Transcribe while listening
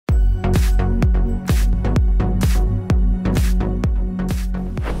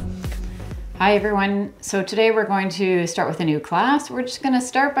Hi everyone. So today we're going to start with a new class. We're just going to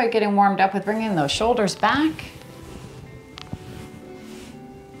start by getting warmed up with bringing those shoulders back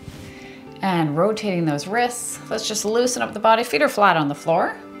and rotating those wrists. Let's just loosen up the body. Feet are flat on the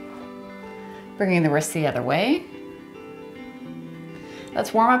floor. Bringing the wrists the other way.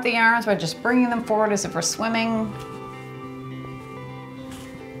 Let's warm up the arms by just bringing them forward as if we're swimming.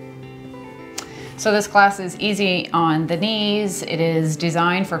 So this class is easy on the knees. It is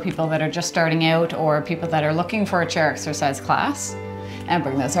designed for people that are just starting out or people that are looking for a chair exercise class. And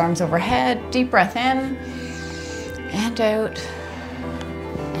bring those arms overhead. Deep breath in and out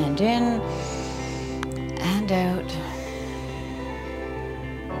and in and out.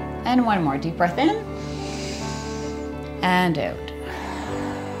 And one more deep breath in and out.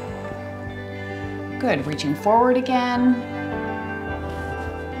 Good, reaching forward again.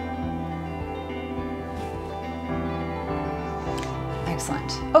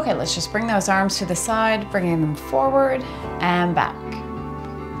 Excellent. Okay, let's just bring those arms to the side, bringing them forward and back.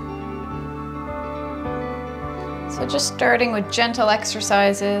 So just starting with gentle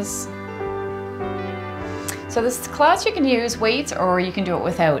exercises. So this class you can use weights or you can do it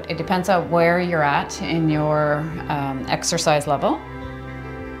without. It depends on where you're at in your exercise level.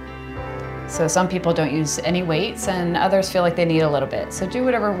 So some people don't use any weights and others feel like they need a little bit. So do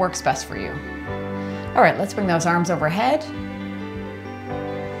whatever works best for you. All right, let's bring those arms overhead.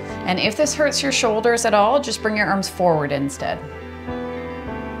 And if this hurts your shoulders at all, just bring your arms forward instead.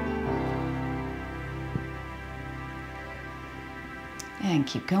 And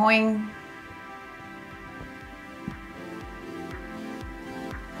keep going.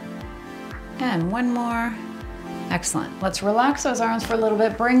 And one more. Excellent. Let's relax those arms for a little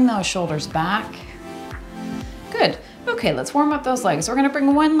bit. Bring those shoulders back. Good. Okay, let's warm up those legs. We're going to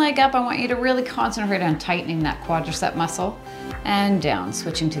bring one leg up. I want you to really concentrate on tightening that quadricep muscle. And down,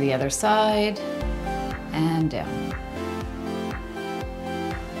 switching to the other side, and down.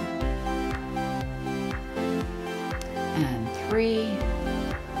 And 3.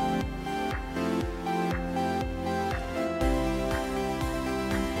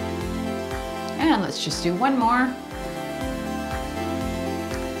 And let's just do one more.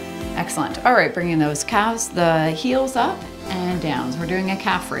 Excellent. All right, bringing those calves, the heels up and down. So we're doing a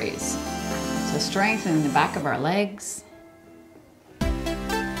calf raise. So strengthening the back of our legs.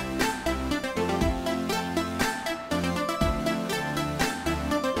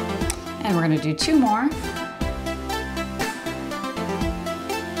 And we're going to do 2 more.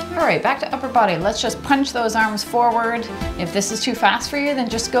 All right, back to upper body. Let's just punch those arms forward. If this is too fast for you, then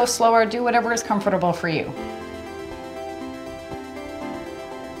just go slower. Do whatever is comfortable for you.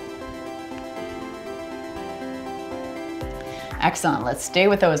 Excellent. Let's stay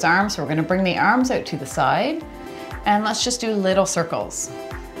with those arms. So we're going to bring the arms out to the side. And let's just do little circles.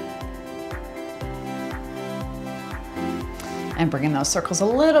 And bringing those circles a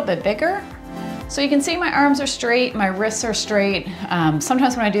little bit bigger. So you can see my arms are straight, my wrists are straight.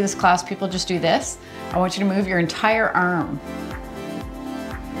 Sometimes when I do this class, people just do this. I want you to move your entire arm.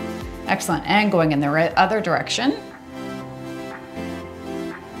 Excellent, and going in the other direction.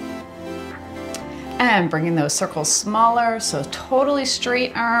 And bringing those circles smaller, so totally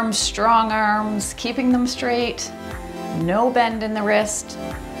straight arms, strong arms, keeping them straight. No bend in the wrist.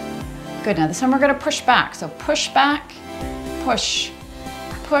 Good, now this time we're gonna push back. So push back, push,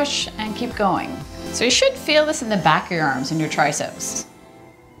 push, and keep going. So you should feel this in the back of your arms and your triceps.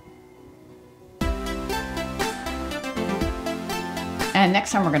 And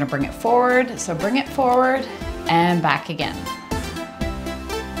next time we're going to bring it forward. So bring it forward and back again.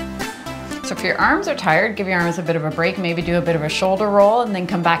 So if your arms are tired, give your arms a bit of a break. Maybe do a bit of a shoulder roll and then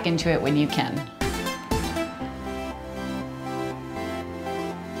come back into it when you can.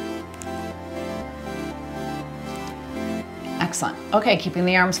 Excellent. Okay, keeping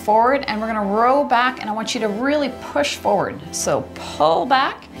the arms forward and we're going to row back and I want you to really push forward. So pull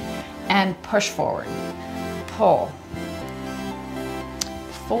back and push forward. Pull.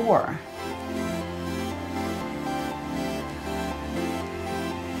 4.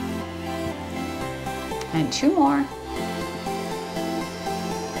 And 2 more.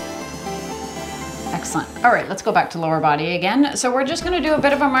 Excellent. All right, let's go back to lower body again. So we're just going to do a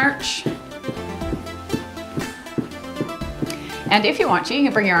bit of a march. And if you want to, you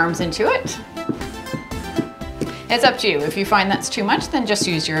can bring your arms into it. It's up to you. If you find that's too much, then just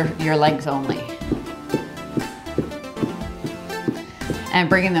use your legs only. And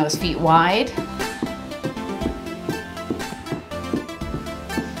bringing those feet wide.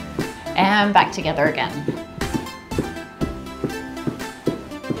 And back together again.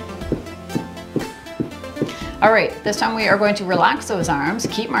 All right, this time we are going to relax those arms,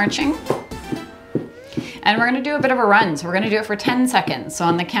 keep marching. And we're gonna do a bit of a run. So we're gonna do it for 10 seconds. So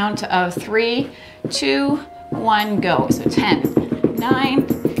on the count of 3, 2, 1, go. So 10,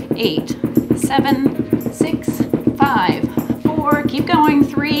 9, 8, 7, 6, 5, 4, keep going,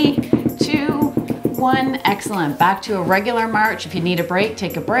 3, 2, 1, excellent. Back to a regular march. If you need a break,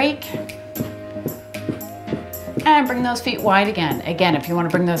 take a break. And bring those feet wide again. Again, if you want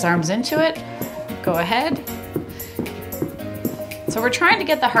to bring those arms into it, go ahead. So we're trying to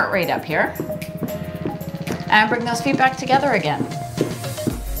get the heart rate up here. And bring those feet back together again.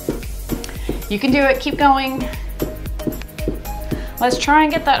 You can do it, keep going. Let's try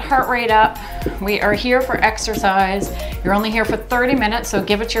and get that heart rate up. We are here for exercise. You're only here for 30 minutes, so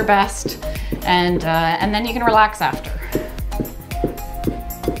give it your best. And then you can relax after.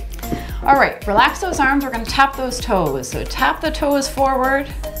 All right, relax those arms. We're gonna tap those toes. So tap the toes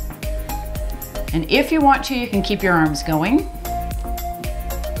forward. And if you want to, you can keep your arms going.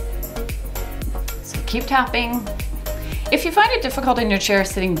 So keep tapping. If you find it difficult in your chair,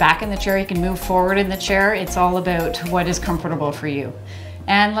 sitting back in the chair, you can move forward in the chair. It's all about what is comfortable for you.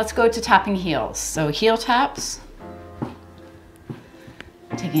 And let's go to tapping heels. So heel taps.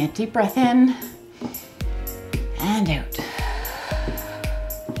 Taking a deep breath in and out.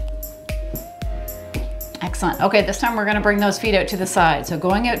 Excellent. Okay, this time we're gonna bring those feet out to the side. So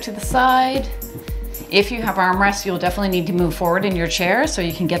going out to the side. If you have armrests, you'll definitely need to move forward in your chair so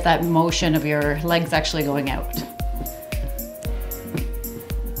you can get that motion of your legs actually going out.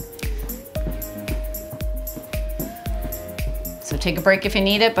 So take a break if you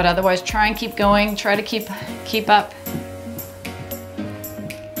need it, but otherwise try and keep going. Try to keep up.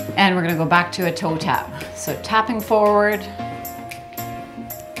 And we're gonna go back to a toe tap. So tapping forward.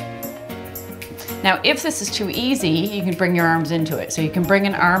 Now, if this is too easy, you can bring your arms into it. So you can bring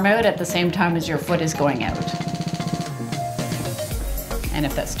an arm out at the same time as your foot is going out. And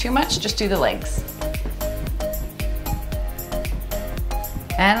if that's too much, just do the legs.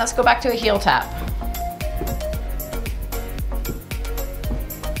 And let's go back to a heel tap.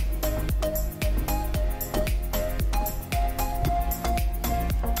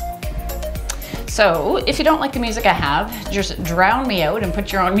 So if you don't like the music I have, just drown me out and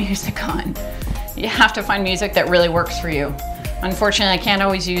put your own music on. You have to find music that really works for you. Unfortunately, I can't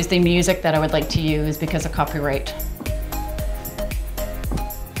always use the music that I would like to use because of copyright.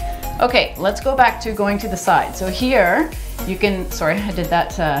 Okay, let's go back to going to the side. So here, you can, sorry, I did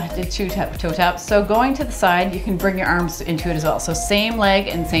that, did two toe taps. So going to the side, you can bring your arms into it as well. So same leg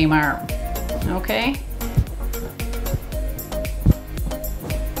and same arm, okay?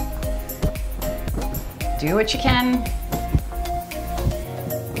 Do what you can.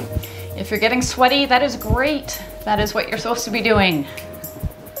 If you're getting sweaty, that is great. That is what you're supposed to be doing.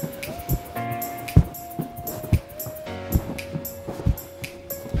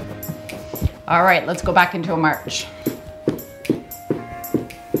 All right, let's go back into a march.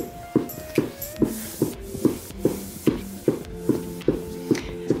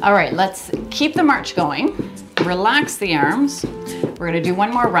 All right, let's keep the march going. Relax the arms. We're gonna do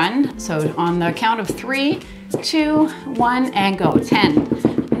one more run. So on the count of 3, 2, 1, and go.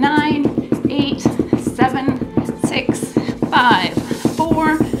 10, 9, 8, 7, 6, 5,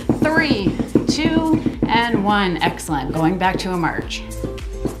 4, 3, 2, and 1. Excellent. Going back to a march.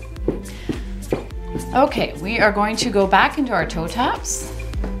 Okay, we are going to go back into our toe taps.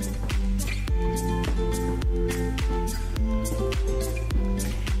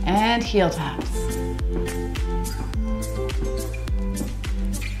 And heel taps.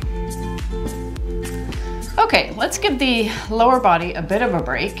 Okay, let's give the lower body a bit of a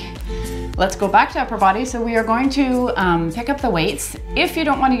break. Let's go back to upper body. So we are going to pick up the weights. If you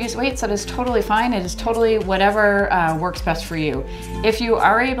don't want to use weights, that is totally fine. It is totally whatever works best for you. If you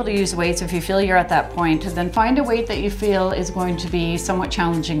are able to use weights, if you feel you're at that point, then find a weight that you feel is going to be somewhat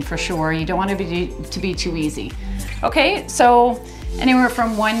challenging for sure. You don't want it to be too easy. Okay, so anywhere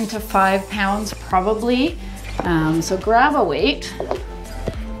from 1 to 5 pounds probably. So grab a weight.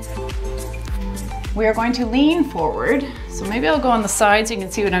 We are going to lean forward. So maybe I'll go on the side so you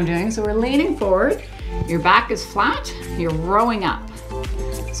can see what I'm doing. So we're leaning forward. Your back is flat. You're rowing up.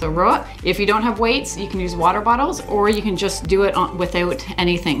 So row up. If you don't have weights, you can use water bottles or you can just do it without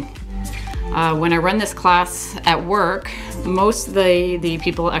anything. When I run this class at work, most of the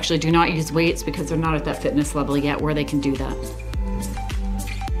people actually do not use weights because they're not at that fitness level yet where they can do that.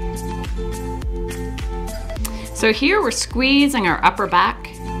 So here we're squeezing our upper back.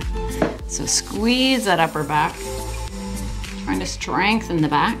 So squeeze that upper back, trying to strengthen the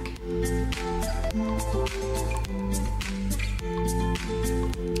back.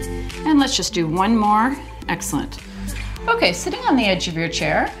 And let's just do one more. Excellent. Okay, sitting on the edge of your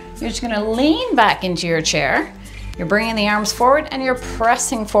chair, you're just gonna lean back into your chair. You're bringing the arms forward and you're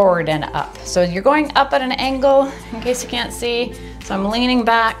pressing forward and up. So you're going up at an angle, in case you can't see. So I'm leaning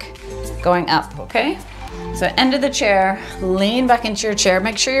back, going up, okay? So end of the chair, lean back into your chair.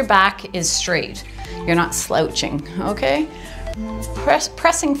 Make sure your back is straight. You're not slouching, okay?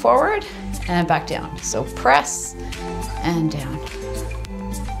 Pressing forward and back down. So press and down.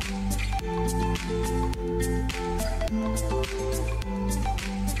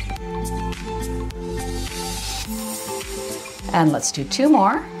 And let's do 2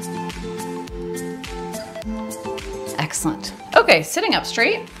 more. Excellent. Okay, sitting up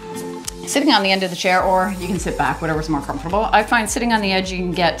straight, sitting on the end of the chair, or you can sit back, whatever's more comfortable. I find sitting on the edge, you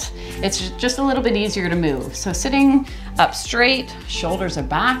can get, it's just a little bit easier to move. So sitting up straight, shoulders are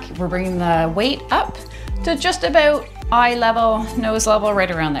back. We're bringing the weight up to just about eye level, nose level, right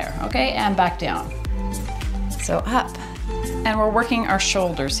around there, okay? And back down. So up, and we're working our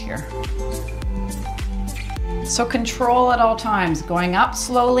shoulders here. So control at all times, going up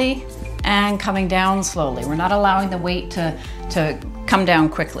slowly and coming down slowly. We're not allowing the weight to come down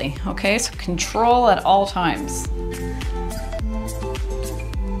quickly, okay? So control at all times.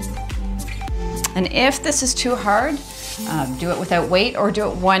 And if this is too hard, do it without weight or do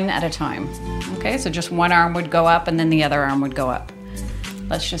it one at a time, okay? So just one arm would go up and then the other arm would go up.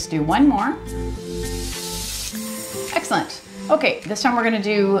 Let's just do 1 more. Excellent. Okay, this time we're gonna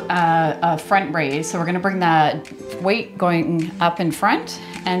do a front raise. So we're gonna bring that weight going up in front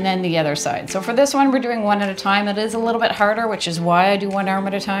and then the other side. So for this one, we're doing 1 at a time. It is a little bit harder, which is why I do 1 arm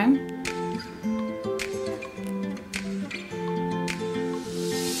at a time.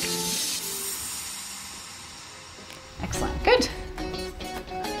 Excellent, good.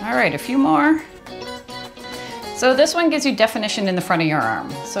 All right, a few more. So this one gives you definition in the front of your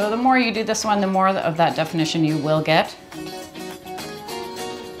arm. So the more you do this one, the more of that definition you will get.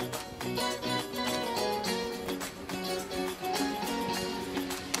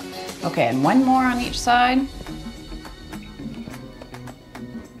 Okay, and 1 more on each side.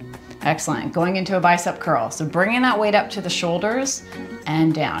 Excellent, going into a bicep curl. So bringing that weight up to the shoulders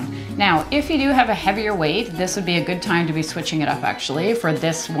and down. Now, if you do have a heavier weight, this would be a good time to be switching it up actually for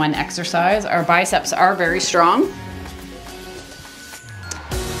this one exercise. Our biceps are very strong.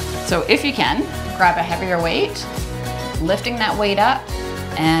 So if you can, grab a heavier weight, lifting that weight up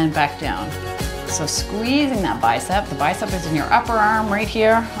and back down. So squeezing that bicep. The bicep is in your upper arm right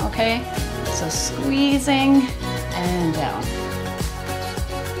here, okay? So squeezing and down.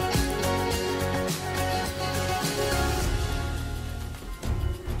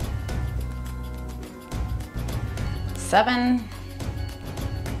 Seven.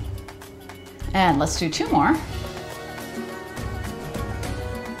 And let's do 2 more.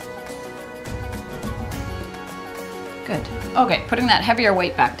 Good. Okay, putting that heavier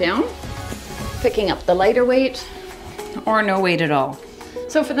weight back down. Picking up the lighter weight or no weight at all.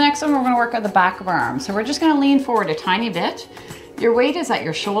 So for the next one, we're gonna work on the back of our arm. So we're just gonna lean forward a tiny bit. Your weight is at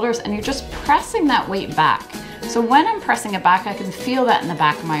your shoulders and you're just pressing that weight back. So when I'm pressing it back, I can feel that in the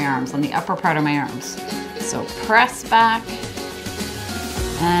back of my arms, on the upper part of my arms. So press back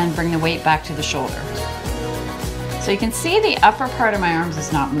and bring the weight back to the shoulder. So you can see the upper part of my arms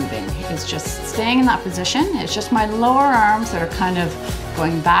is not moving. It's just staying in that position. It's just my lower arms that are kind of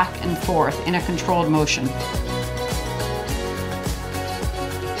going back and forth in a controlled motion.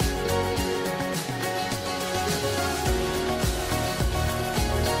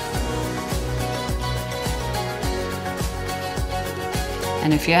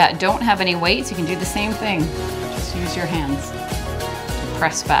 And if you don't have any weights, you can do the same thing. Just use your hands to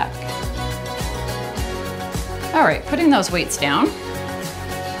press back. All right, putting those weights down.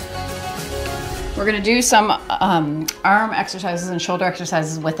 We're gonna do some arm exercises and shoulder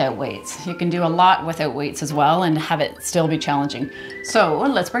exercises without weights. You can do a lot without weights as well and have it still be challenging. So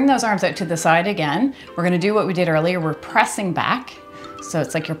let's bring those arms out to the side again. We're gonna do what we did earlier. We're pressing back. So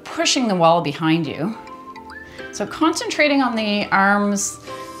it's like you're pushing the wall behind you. So concentrating on the arms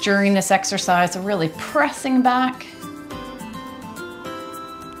during this exercise, so really pressing back.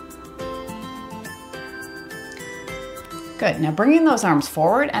 Good, now bringing those arms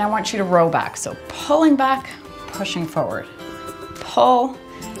forward and I want you to row back. So pulling back, pushing forward. Pull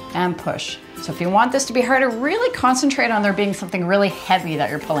and push. So if you want this to be harder, really concentrate on there being something really heavy that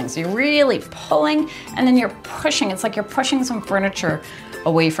you're pulling. So you're really pulling and then you're pushing. It's like you're pushing some furniture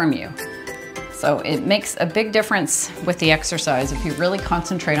away from you. So it makes a big difference with the exercise if you really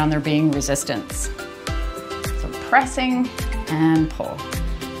concentrate on there being resistance. So pressing and pull.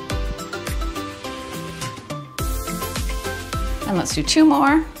 And let's do 2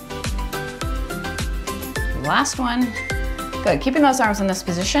 more. Last one. Good, keeping those arms in this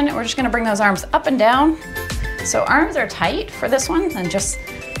position. We're just gonna bring those arms up and down. So arms are tight for this one, and just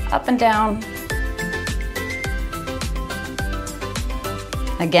up and down.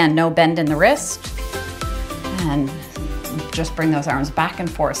 Again, no bend in the wrist. And just bring those arms back and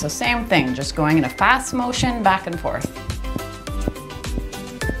forth. So same thing, just going in a fast motion, back and forth.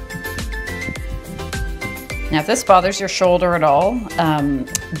 Now, if this bothers your shoulder at all,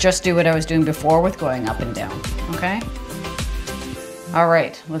 just do what I was doing before with going up and down, okay? All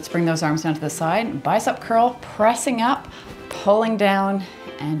right, let's bring those arms down to the side. Bicep curl, pressing up, pulling down,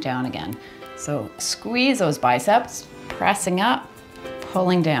 and down again. So squeeze those biceps, pressing up,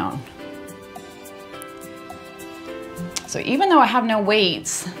 pulling down. So even though I have no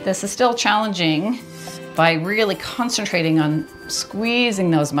weights, this is still challenging by really concentrating on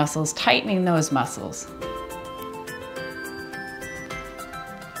squeezing those muscles, tightening those muscles.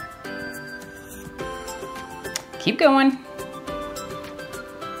 Keep going.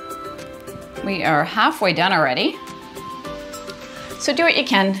 We are halfway done already. So do what you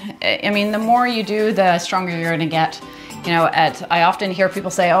can. I mean, the more you do, the stronger you're gonna get. You know, I often hear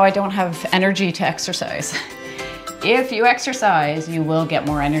people say, oh, I don't have energy to exercise. If you exercise, you will get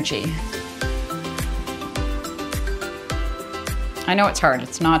more energy. I know it's hard.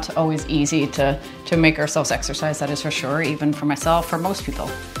 It's not always easy to make ourselves exercise, that is for sure, even for myself, for most people.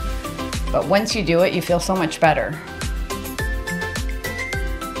 But once you do it, you feel so much better.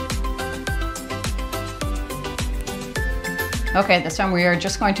 Okay, this time we are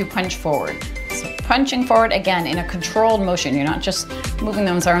just going to punch forward. So punching forward again in a controlled motion. You're not just moving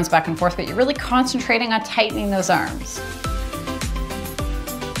those arms back and forth, but you're really concentrating on tightening those arms.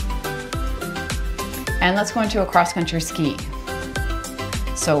 And let's go into a cross-country ski.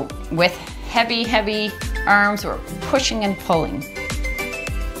 So with heavy, heavy arms, we're pushing and pulling.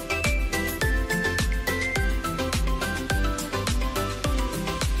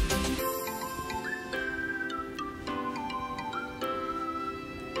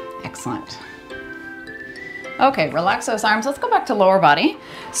 Excellent. Okay, relax those arms. Let's go back to lower body.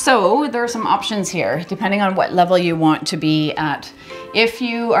 So there are some options here, depending on what level you want to be at. If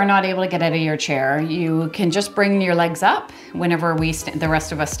you are not able to get out of your chair, you can just bring your legs up whenever the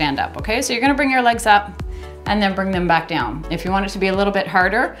rest of us stand up, okay? So you're gonna bring your legs up and then bring them back down. If you want it to be a little bit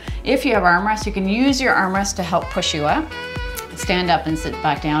harder, if you have armrests, you can use your armrest to help push you up. Stand up and sit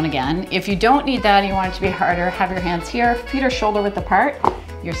back down again. If you don't need that, you want it to be harder, have your hands here, feet are shoulder width apart.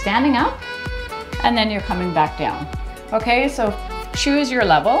 You're standing up and then you're coming back down. Okay, so choose your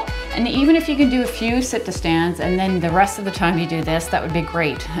level. And even if you can do a few sit to stands and then the rest of the time you do this, that would be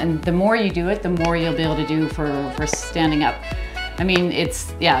great. And the more you do it, the more you'll be able to do for standing up. I mean, it's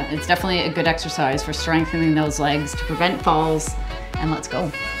definitely a good exercise for strengthening those legs to prevent falls. And let's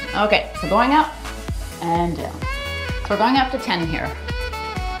go. Okay, so going up and down. So we're going up to 10 here.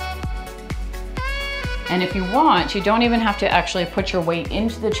 And if you want, you don't even have to actually put your weight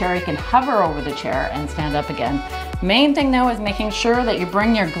into the chair. You can hover over the chair and stand up again. Main thing though is making sure that you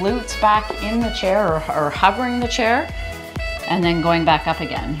bring your glutes back in the chair or hovering the chair and then going back up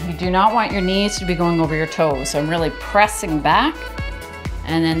again. You do not want your knees to be going over your toes. So I'm really pressing back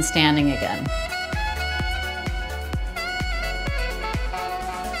and then standing again.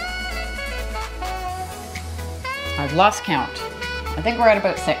 I've lost count. I think we're at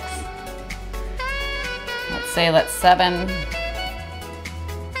about 6. Let's say that's 7.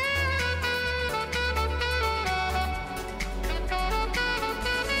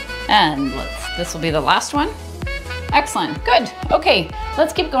 And this will be the last one. Excellent, good. Okay,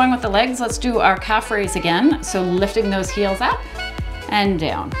 let's keep going with the legs. Let's do our calf raise again. So lifting those heels up and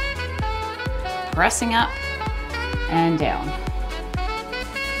down. Pressing up and down.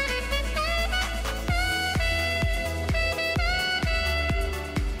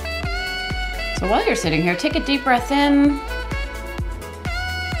 So while you're sitting here, take a deep breath in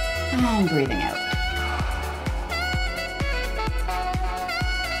and breathing out.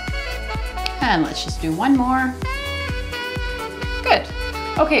 And let's just do one more. Good.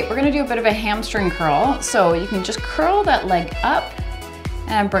 Okay, we're gonna do a bit of a hamstring curl. So you can just curl that leg up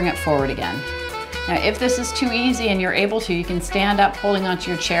and bring it forward again. Now, if this is too easy and you're able to, you can stand up holding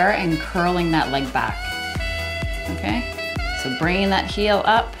onto your chair and curling that leg back. Okay, so bringing that heel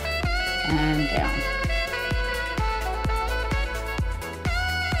up and down.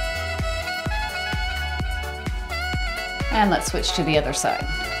 And let's switch to the other side.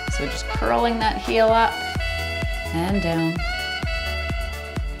 So just curling that heel up and down.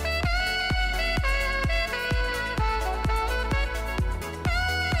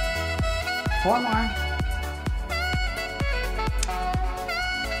 Four more.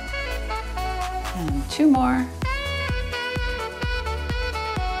 And 2 more.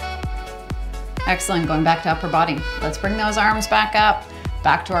 Excellent, going back to upper body. Let's bring those arms back up,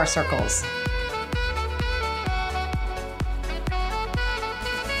 back to our circles.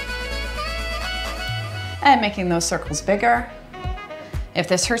 And making those circles bigger. If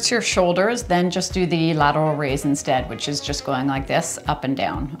this hurts your shoulders, then just do the lateral raise instead, which is just going like this, up and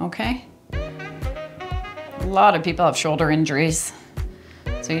down, okay? A lot of people have shoulder injuries,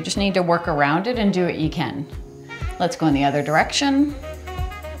 so you just need to work around it and do what you can. Let's go in the other direction.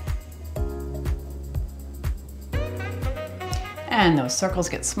 And those circles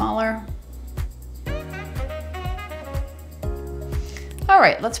get smaller. All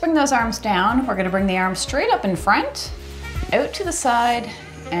right, let's bring those arms down. We're gonna bring the arms straight up in front, out to the side,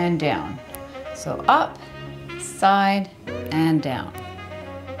 and down. So up, side, and down.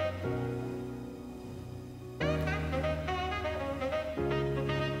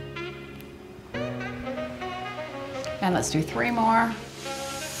 And let's do 3 more.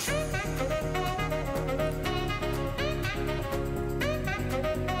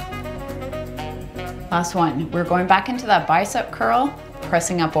 Last one. We're going back into that bicep curl,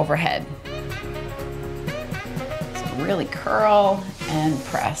 pressing up overhead. So really curl and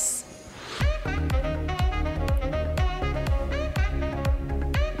press.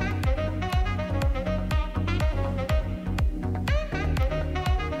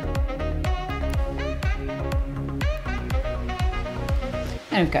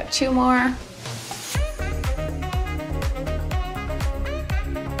 And we've got 2 more.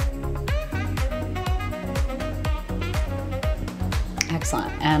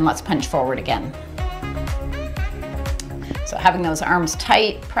 Excellent, and let's punch forward again. So having those arms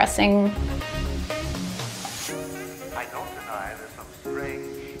tight, pressing. I don't deny there's some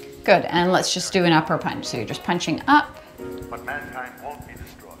strange. Good, and let's just do an upper punch. So you're just punching up. But mankind won't be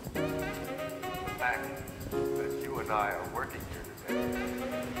destroyed. The fact that you and I are working here today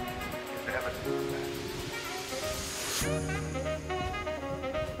is evidence of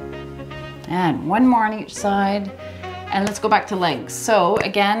that. And 1 more on each side. And let's go back to legs. So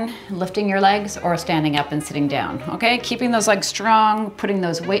again, lifting your legs or standing up and sitting down, okay? Keeping those legs strong, putting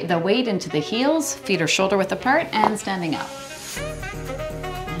the weight into the heels, feet are shoulder width apart, and standing up.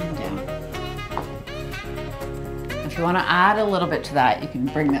 And down. If you wanna add a little bit to that, you can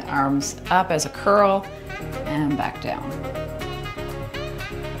bring the arms up as a curl and back down.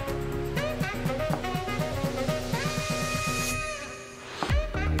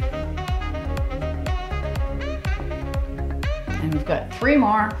 And we've got 3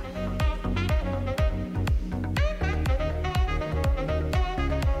 more.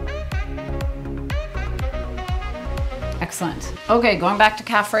 Excellent. Okay, going back to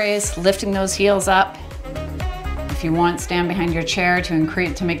calf raise, lifting those heels up. If you want, stand behind your chair to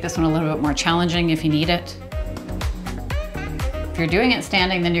make this one a little bit more challenging if you need it. If you're doing it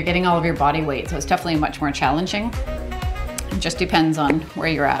standing, then you're getting all of your body weight, so it's definitely much more challenging. It just depends on where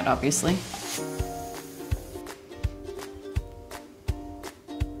you're at, obviously.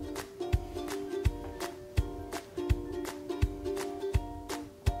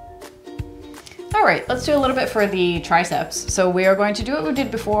 All right, let's do a little bit for the triceps. So we are going to do what we did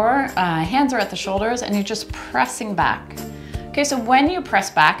before. Hands are at the shoulders and you're just pressing back. Okay, so when you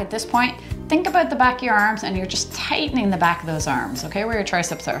press back at this point, think about the back of your arms and you're just tightening the back of those arms, okay, where your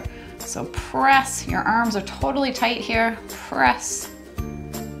triceps are. So press, your arms are totally tight here, press.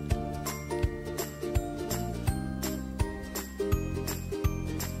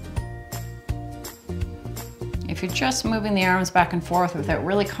 If you're just moving the arms back and forth without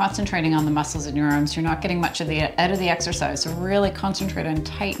really concentrating on the muscles in your arms, you're not getting much out of the exercise. So really concentrate on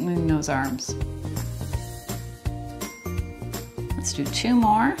tightening those arms. Let's do 2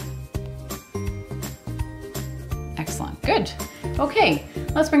 more. Excellent, good. Okay,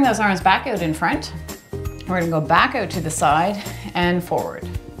 let's bring those arms back out in front. We're gonna go back out to the side and forward.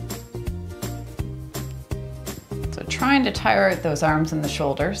 So trying to tire out those arms and the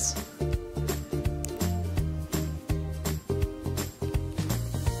shoulders.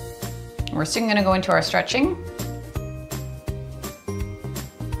 We're soon going to go into our stretching.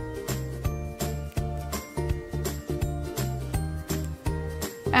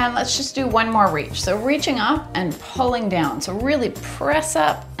 And let's just do 1 more reach. So reaching up and pulling down. So really press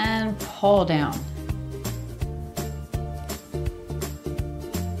up and pull down.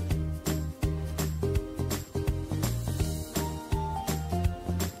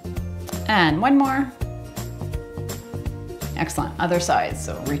 And 1 more. Excellent, other side.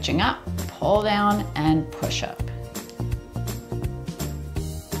 So reaching up, pull down, and push up.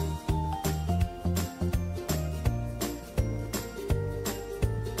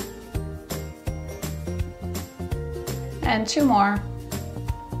 And 2 more.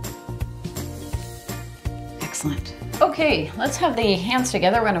 Excellent. Okay, let's have the hands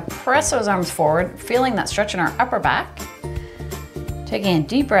together. We're gonna press those arms forward, feeling that stretch in our upper back. Taking a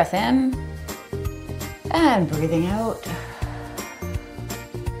deep breath in and breathing out.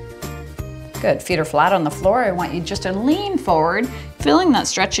 Good, feet are flat on the floor. I want you just to lean forward, feeling that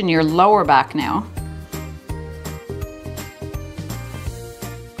stretch in your lower back now.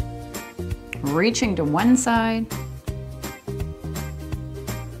 Reaching to one side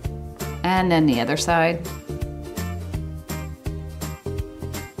and then the other side.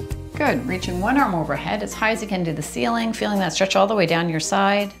 Good, reaching one arm overhead as high as you can to the ceiling, feeling that stretch all the way down your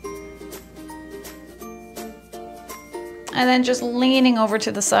side. And then just leaning over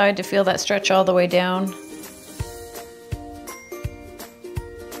to the side to feel that stretch all the way down.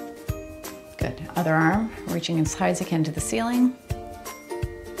 Good, other arm, reaching as high as you can to the ceiling.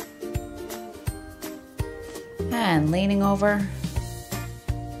 And leaning over.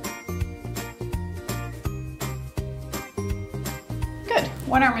 Good,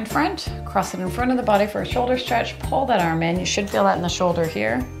 one arm in front, cross it in front of the body for a shoulder stretch, pull that arm in. You should feel that in the shoulder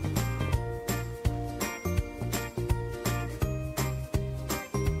here.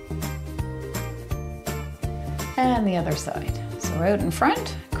 And the other side. So out in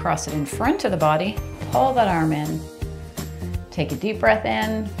front, cross it in front of the body, pull that arm in. Take a deep breath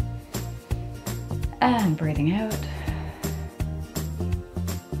in and breathing out.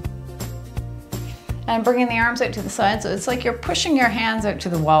 And bringing the arms out to the side. So it's like you're pushing your hands out to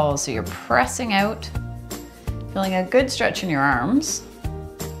the wall. So you're pressing out, feeling a good stretch in your arms.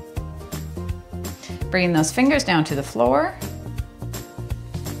 Bringing those fingers down to the floor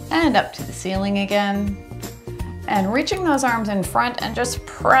and up to the ceiling again. And reaching those arms in front and just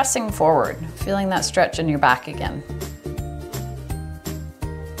pressing forward, feeling that stretch in your back again.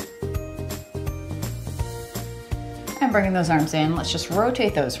 And bringing those arms in, let's just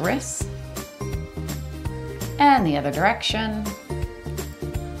rotate those wrists. And the other direction.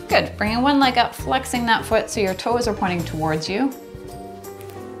 Good, bringing one leg up, flexing that foot so your toes are pointing towards you.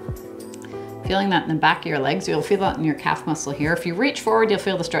 Feeling that in the back of your legs, you'll feel that in your calf muscle here. If you reach forward, you'll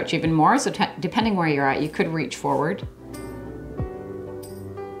feel the stretch even more, so depending where you're at, you could reach forward.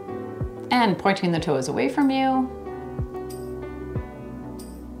 And pointing the toes away from you.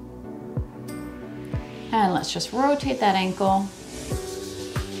 And let's just rotate that ankle.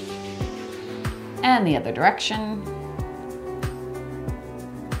 And the other direction.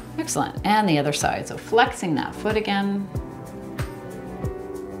 Excellent, and the other side. So flexing that foot again.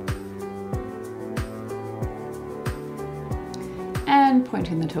 And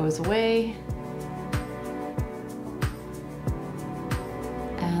pointing the toes away.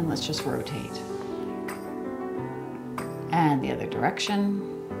 And let's just rotate. And the other direction.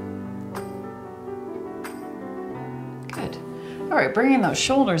 Good. All right, bringing those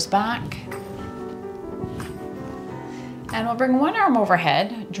shoulders back. And we'll bring one arm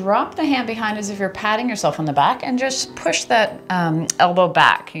overhead, drop the hand behind as if you're patting yourself on the back, and just push that elbow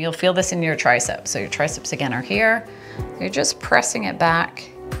back. You'll feel this in your triceps. So your triceps again are here. You're just pressing it back.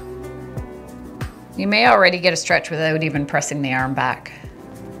 You may already get a stretch without even pressing the arm back.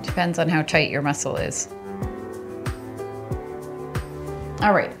 Depends on how tight your muscle is.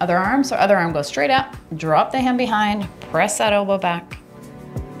 All right, other arm. So other arm goes straight up, drop the hand behind, press that elbow back.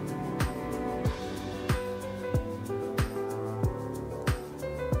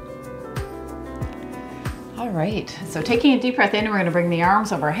 All right, so taking a deep breath in, we're gonna bring the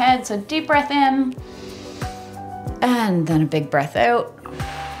arms overhead. So deep breath in, and then a big breath out.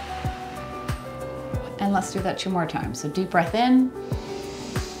 And let's do that 2 more times. So deep breath in,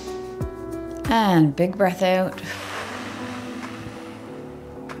 and big breath out.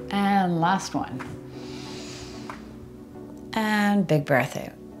 And last one. And big breath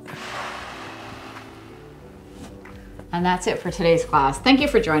out. And that's it for today's class. Thank you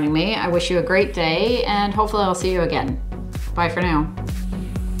for joining me. I wish you a great day, and hopefully I'll see you again. Bye for now.